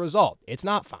look at the result. It's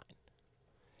not fine.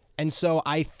 And so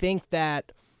I think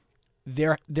that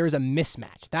there's a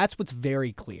mismatch. That's what's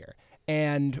very clear.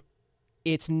 And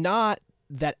it's not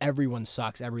that everyone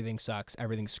sucks, everything's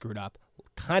screwed up,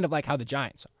 kind of like how the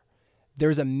Giants are.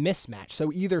 There's a mismatch.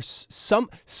 So either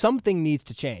something needs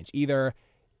to change. Either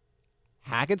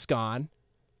Hackett's gone,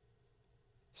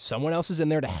 someone else is in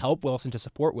there to help Wilson, to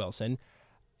support Wilson.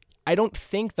 I don't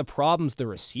think the problem's the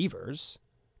receivers,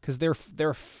 because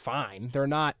they're fine. They're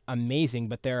not amazing,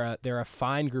 but they're a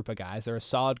fine group of guys. They're a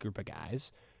solid group of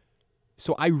guys.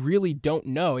 So I really don't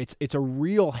know. It's a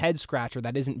real head scratcher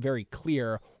that isn't very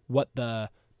clear what the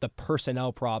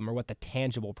personnel problem or what the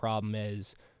tangible problem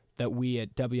is that we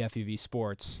at WFUV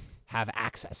Sports have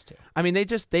access to. I mean,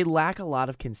 they lack a lot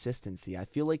of consistency. I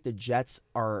feel like the Jets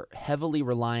are heavily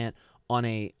reliant on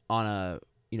a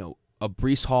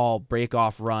Breece Hall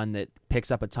break-off run that picks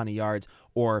up a ton of yards,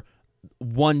 or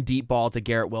one deep ball to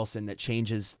Garrett Wilson that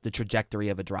changes the trajectory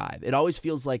of a drive. It always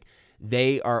feels like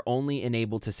they are only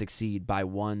enabled to succeed by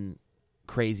one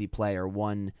crazy play or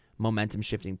one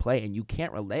momentum-shifting play, and you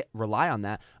can't rely on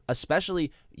that,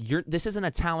 especially this isn't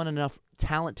a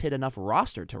talented enough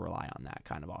roster to rely on that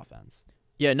kind of offense.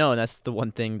 Yeah, no, and that's the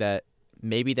one thing that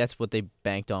maybe that's what they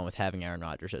banked on with having Aaron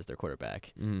Rodgers as their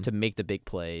quarterback Mm-hmm. to make the big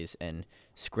plays and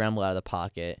scramble out of the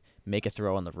pocket, make a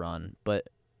throw on the run. But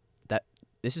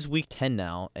this is week 10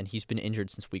 now, and he's been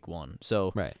injured since week 1.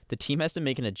 So the team has to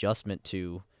make an adjustment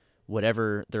to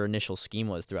whatever their initial scheme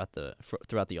was throughout the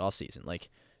offseason. Like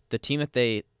the team that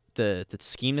the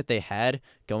scheme that they had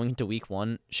going into week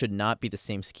 1 should not be the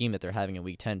same scheme that they're having in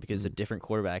week 10 because it's a different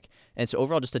quarterback. And it's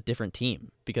overall just a different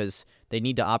team because they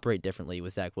need to operate differently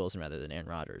with Zach Wilson rather than Aaron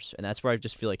Rodgers. And that's where I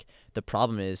just feel like the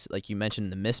problem is, like you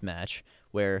mentioned, the mismatch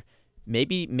where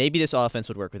maybe this offense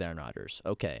would work with Aaron Rodgers.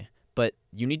 Okay. But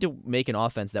you need to make an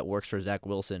offense that works for Zach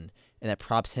Wilson and that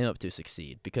props him up to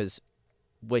succeed because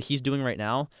what he's doing right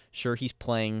now, sure, he's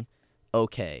playing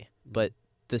okay, but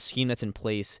the scheme that's in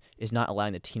place is not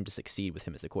allowing the team to succeed with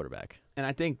him as the quarterback. And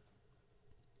I think,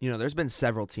 there's been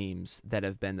several teams that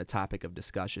have been the topic of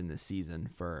discussion this season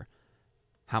for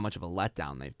how much of a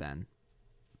letdown they've been.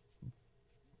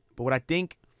 But what I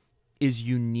think is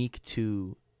unique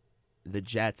to the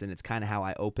Jets, and it's kind of how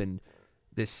I opened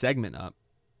this segment up,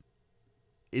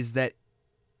 is that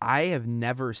I have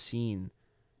never seen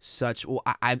such. Well,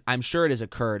 I'm sure it has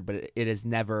occurred, but it has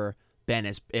never been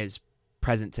as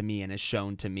present to me and as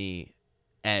shown to me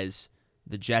as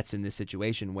the Jets in this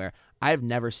situation, where I have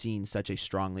never seen such a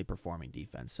strongly performing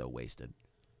defense so wasted.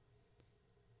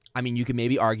 I mean, you can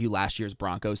maybe argue last year's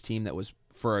Broncos team that was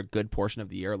for a good portion of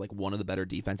the year like one of the better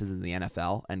defenses in the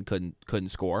NFL and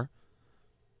couldn't score.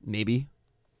 Maybe.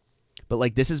 But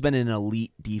like this has been an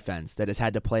elite defense that has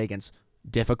had to play against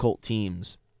difficult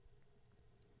teams.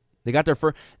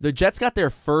 The Jets got their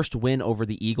first win over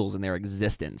the Eagles in their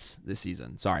existence this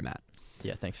season. Sorry, Matt.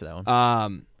 Yeah, thanks for that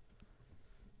one.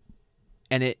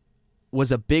 And it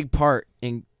was a big part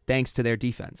thanks to their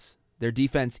defense. Their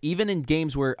defense, even in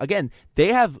games where, again, they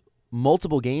have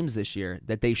multiple games this year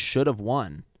that they should have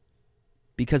won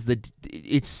because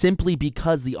it's simply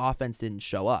because the offense didn't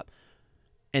show up.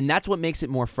 And that's what makes it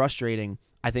more frustrating,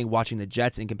 I think, watching the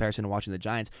Jets in comparison to watching the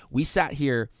Giants. We sat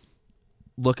here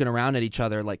looking around at each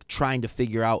other, like trying to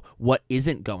figure out what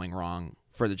isn't going wrong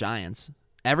for the Giants.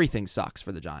 Everything sucks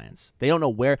for the Giants. They don't know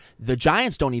where. The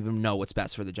Giants don't even know what's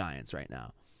best for the Giants right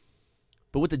now.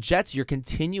 But with the Jets, you're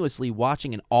continuously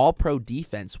watching an all-pro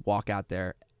defense walk out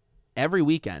there every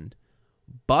weekend,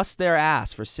 bust their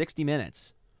ass for 60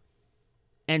 minutes,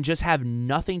 and just have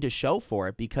nothing to show for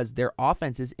it because their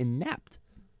offense is inept.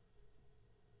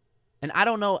 And I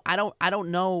don't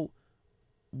know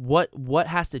what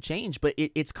has to change, but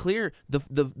it's clear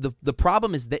the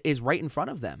problem is right in front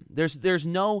of them. There's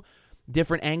no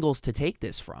different angles to take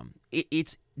this from.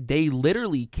 They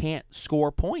literally can't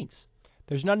score points.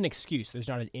 There's not an excuse. There's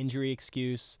not an injury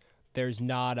excuse. There's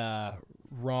not a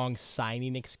wrong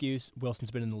signing excuse.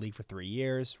 Wilson's been in the league for 3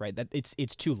 years, right? That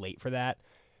it's too late for that.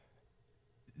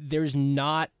 There's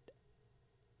not.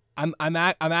 I'm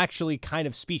actually kind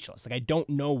of speechless. Like I don't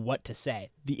know what to say.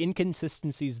 The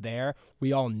inconsistencies there.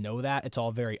 We all know that. It's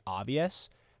all very obvious.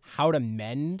 How to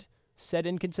mend said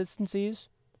inconsistencies?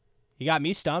 You got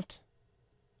me stumped.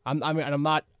 I'm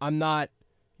not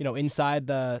inside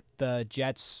the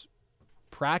Jets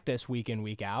practice week in,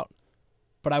 week out.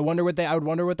 But I would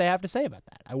wonder what they have to say about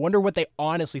that. I wonder what they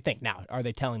honestly think. Now, are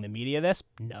they telling the media this?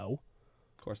 No.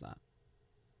 Of course not.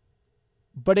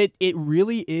 But it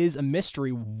really is a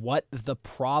mystery what the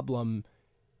problem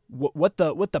what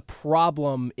the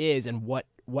problem is and what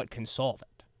can solve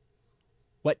it.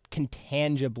 What can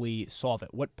tangibly solve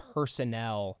it? What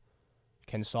personnel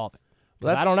can solve it?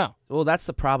 Well, I don't know. Well, that's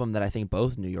the problem that I think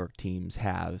both New York teams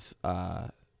have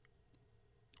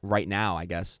right now, I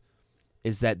guess,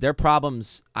 is that their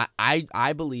problems,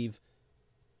 I believe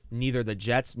neither the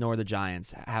Jets nor the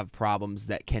Giants have problems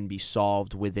that can be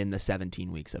solved within the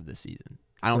 17 weeks of this season.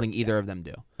 I don't think either of them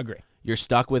do. Agree. You're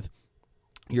stuck with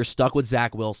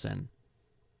Zach Wilson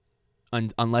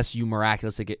unless you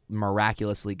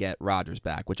miraculously get Rodgers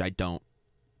back, which I don't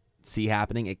see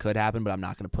happening. It could happen, but I'm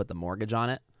not going to put the mortgage on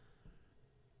it.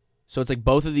 So it's like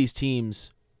both of these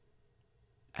teams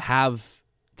have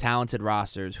talented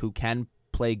rosters who can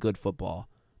play good football,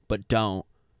 but don't.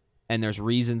 And there's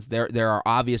reasons. There are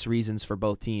obvious reasons for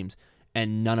both teams,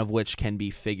 and none of which can be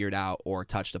figured out or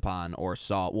touched upon or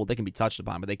solved. Well, they can be touched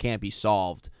upon, but they can't be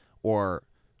solved or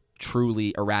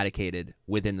truly eradicated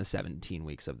within the 17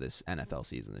 weeks of this NFL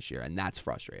season this year, and that's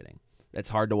frustrating. It's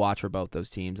hard to watch for both those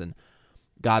teams, and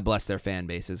God bless their fan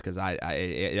bases because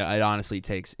it honestly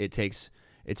takes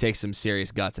some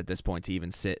serious guts at this point to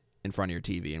even sit in front of your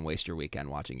TV and waste your weekend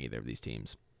watching either of these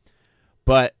teams.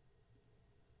 But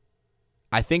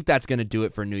I think that's going to do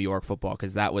it for New York football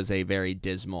because that was a very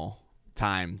dismal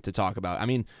time to talk about. I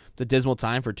mean, it's a dismal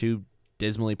time for two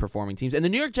dismally performing teams. And the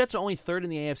New York Jets are only third in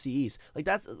the AFC East. Like,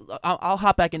 that's I'll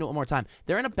hop back into it one more time.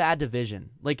 They're in a bad division.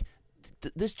 Like,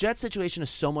 this Jets situation is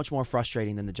so much more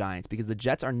frustrating than the Giants because the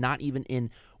Jets are not even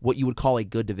in what you would call a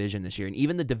good division this year. And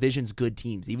even the division's good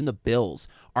teams, even the Bills,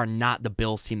 are not the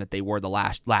Bills team that they were the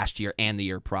last year and the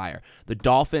year prior. The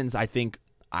Dolphins, I think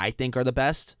are the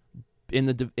best in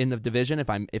the division,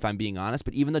 if I'm being honest.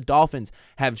 But even the Dolphins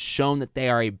have shown that they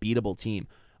are a beatable team.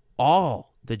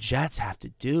 All the Jets have to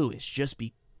do is just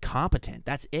be competent.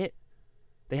 That's it.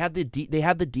 They have the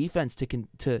defense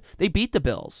to they beat the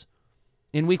Bills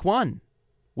in Week 1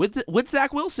 with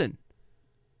Zach Wilson.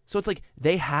 So it's like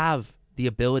they have the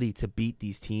ability to beat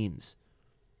these teams.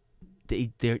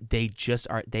 They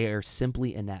are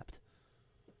simply inept,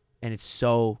 and it's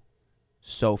so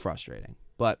frustrating.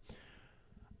 But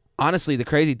honestly, the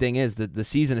crazy thing is that the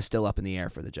season is still up in the air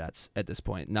for the Jets at this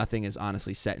point. Nothing is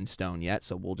honestly set in stone yet,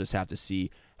 so we'll just have to see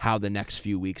how the next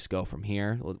few weeks go from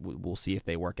here. We'll see if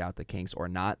they work out the kinks or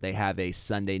not. They have a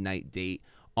Sunday night date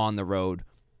on the road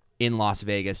in Las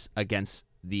Vegas against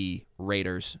the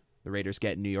Raiders. The Raiders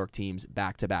get New York teams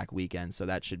back-to-back weekends, so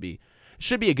that should be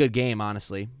a good game,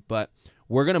 honestly. But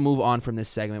we're going to move on from this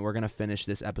segment. We're going to finish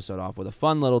this episode off with a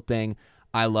fun little thing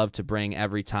I love to bring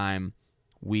every time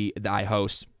I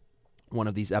host one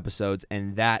of these episodes,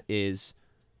 and that is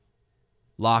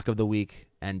Lock of the Week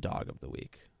and Dog of the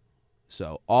Week.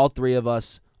 So all three of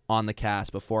us on the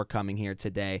cast before coming here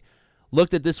today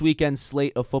looked at this weekend's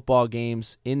slate of football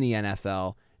games in the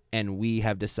NFL, and we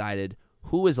have decided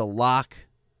who is a lock.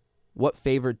 What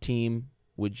favored team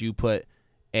would you put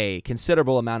a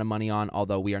considerable amount of money on,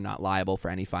 although we are not liable for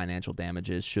any financial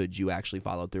damages should you actually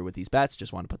follow through with these bets.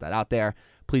 Just want to put that out there.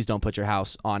 Please don't put your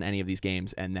house on any of these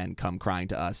games and then come crying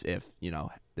to us if,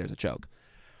 there's a choke.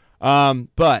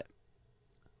 But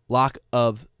lock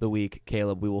of the week,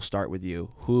 Caleb, we will start with you.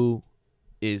 Who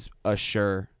is a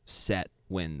sure set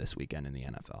win this weekend in the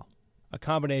NFL? A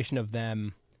combination of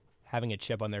them having a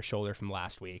chip on their shoulder from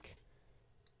last week,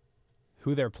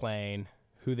 who they're playing,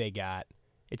 who they got.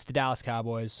 It's the Dallas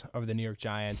Cowboys over the New York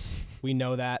Giants. We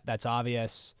know that. That's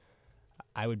obvious.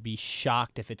 I would be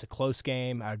shocked if it's a close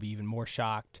game. I would be even more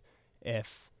shocked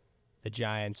if the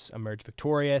Giants emerge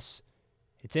victorious.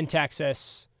 It's in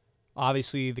Texas.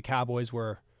 Obviously, the Cowboys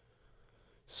were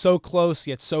so close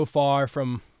yet so far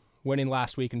from winning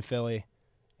last week in Philly.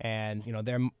 And,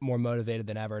 they're more motivated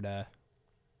than ever to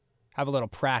have a little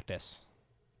practice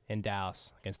in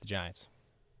Dallas against the Giants.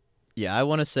 Yeah, I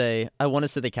want to say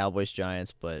the Cowboys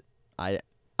Giants, but I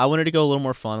wanted to go a little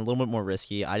more fun, a little bit more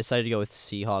risky. I decided to go with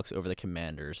Seahawks over the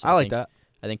Commanders. I like that.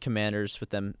 I think Commanders,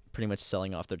 with them pretty much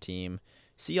selling off their team.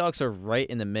 Seahawks are right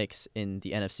in the mix in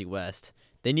the NFC West.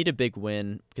 They need a big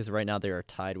win because right now they are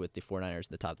tied with the 49ers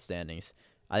at the top of the standings.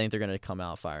 I think they're going to come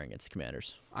out firing against the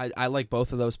Commanders. I like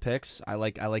both of those picks. I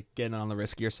like getting on the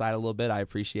riskier side a little bit. I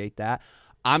appreciate that.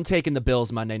 I'm taking the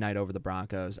Bills Monday night over the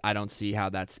Broncos. I don't see how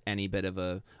that's any bit of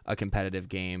a competitive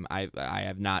game. I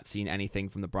have not seen anything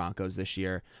from the Broncos this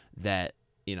year that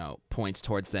points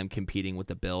towards them competing with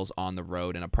the Bills on the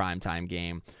road in a primetime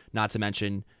game. Not to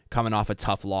mention coming off a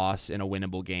tough loss in a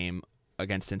winnable game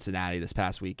against Cincinnati this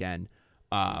past weekend.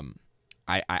 I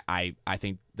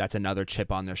think that's another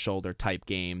chip on their shoulder type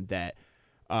game that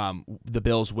the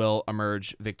Bills will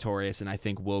emerge victorious, and I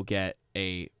think we'll get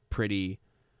a pretty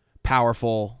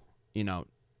powerful,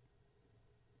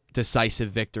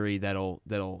 decisive victory that'll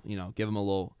give them a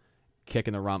little kick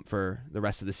in the rump for the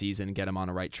rest of the season and get them on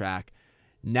the right track.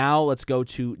 Now let's go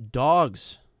to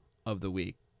Dogs of the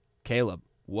Week. Caleb,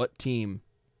 what team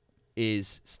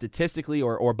is statistically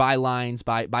or by lines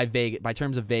by Vegas, by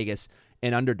terms of Vegas,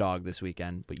 an underdog this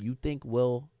weekend, but you think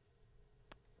will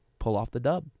pull off the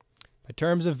dub? By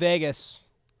terms of Vegas,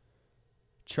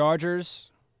 Chargers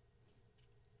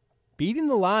beating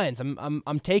the Lions.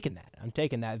 I'm taking that. I'm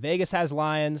taking that. Vegas has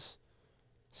Lions.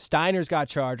 Steiner's got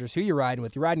Chargers. Who you riding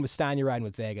with? You're riding with Stein. You're riding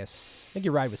with Vegas. I think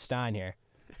you're riding with Stein here.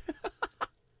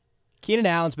 Keenan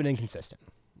Allen's been inconsistent.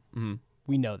 Mm-hmm.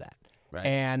 We know that. Right.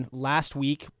 And last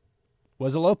week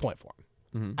was a low point for him.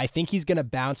 Mm-hmm. I think he's going to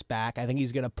bounce back. I think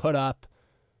he's going to put up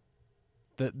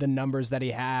the numbers that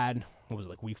he had. What was it,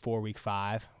 like week 4, week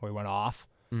 5, where he went off?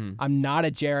 Mm-hmm. I'm not a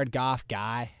Jared Goff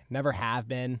guy. Never have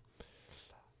been.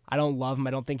 I don't love him.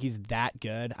 I don't think he's that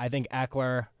good. I think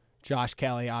Eckler, Josh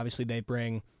Kelly, obviously they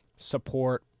bring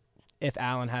support if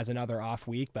Allen has another off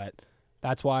week, but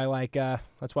that's why I like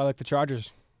the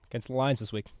Chargers against the Lions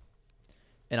this week.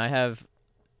 And I have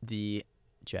the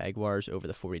Jaguars over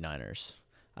the 49ers.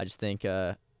 I just think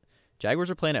Jaguars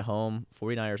are playing at home.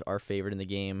 49ers are favored in the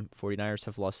game. 49ers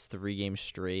have lost 3 games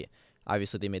straight.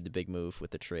 Obviously, they made the big move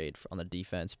with the trade on the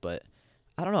defense, but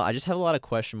I don't know. I just have a lot of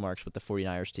question marks with the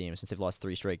 49ers team since they've lost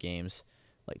 3 straight games.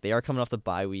 Like, they are coming off the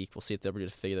bye week. We'll see if they're able to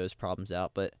figure those problems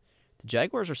out. But the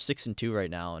Jaguars are 6-2 right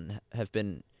now and have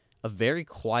been a very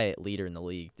quiet leader in the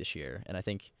league this year. And I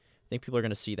think people are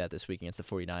going to see that this week against the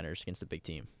 49ers, against a big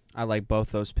team. I like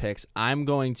both those picks. I'm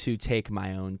going to take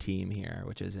my own team here,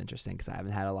 which is interesting because I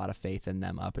haven't had a lot of faith in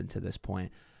them up until this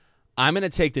point. I'm going to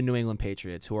take the New England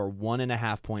Patriots, who are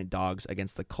 1.5-point dogs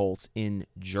against the Colts in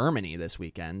Germany this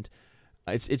weekend.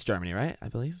 It's Germany, right? I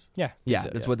believe. Yeah. Yeah,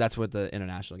 that's what the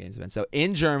international games have been. So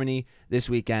in Germany this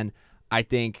weekend, I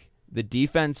think the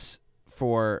defense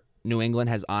for New England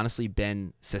has honestly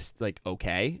been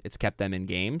okay. It's kept them in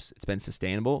games. It's been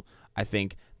sustainable. I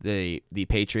think the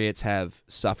Patriots have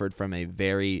suffered from a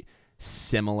very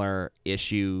similar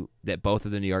issue that both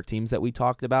of the New York teams that we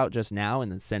talked about just now, in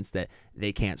the sense that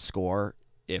they can't score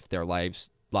if their lives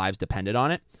depended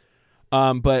on it.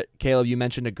 But Caleb, you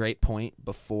mentioned a great point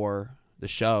before the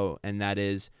show, and that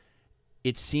is,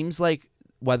 it seems like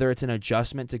whether it's an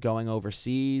adjustment to going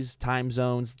overseas, time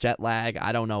zones, jet lag,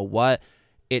 I don't know what,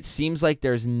 it seems like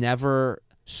there's never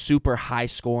super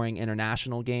high-scoring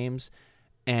international games,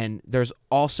 and there's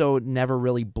also never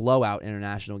really blowout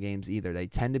international games either. They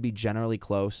tend to be generally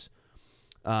close.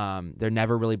 They're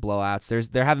never really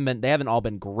blowouts. They haven't all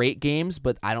been great games,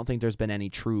 but I don't think there's been any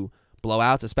true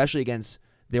blowouts, especially against.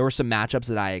 There were some matchups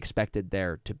that I expected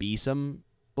there to be some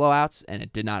blowouts, and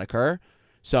it did not occur.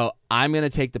 So I'm going to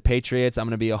take the Patriots. I'm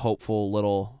going to be a hopeful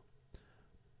little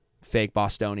fake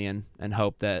Bostonian and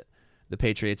hope that the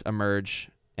Patriots emerge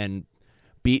and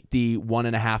beat the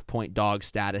 1.5-point dog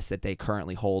status that they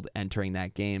currently hold entering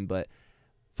that game. But,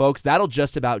 folks, that'll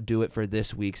just about do it for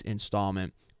this week's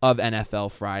installment of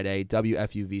NFL Friday,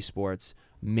 WFUV Sports'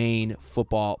 main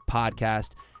football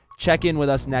podcast. Check in with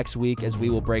us next week as we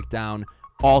will break down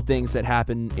all things that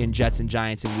happen in Jets and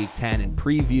Giants in Week 10 and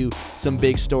preview some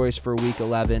big stories for Week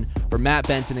 11. For Matt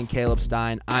Benson and Caleb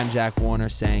Stine, I'm Jack Warner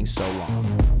saying so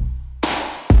long.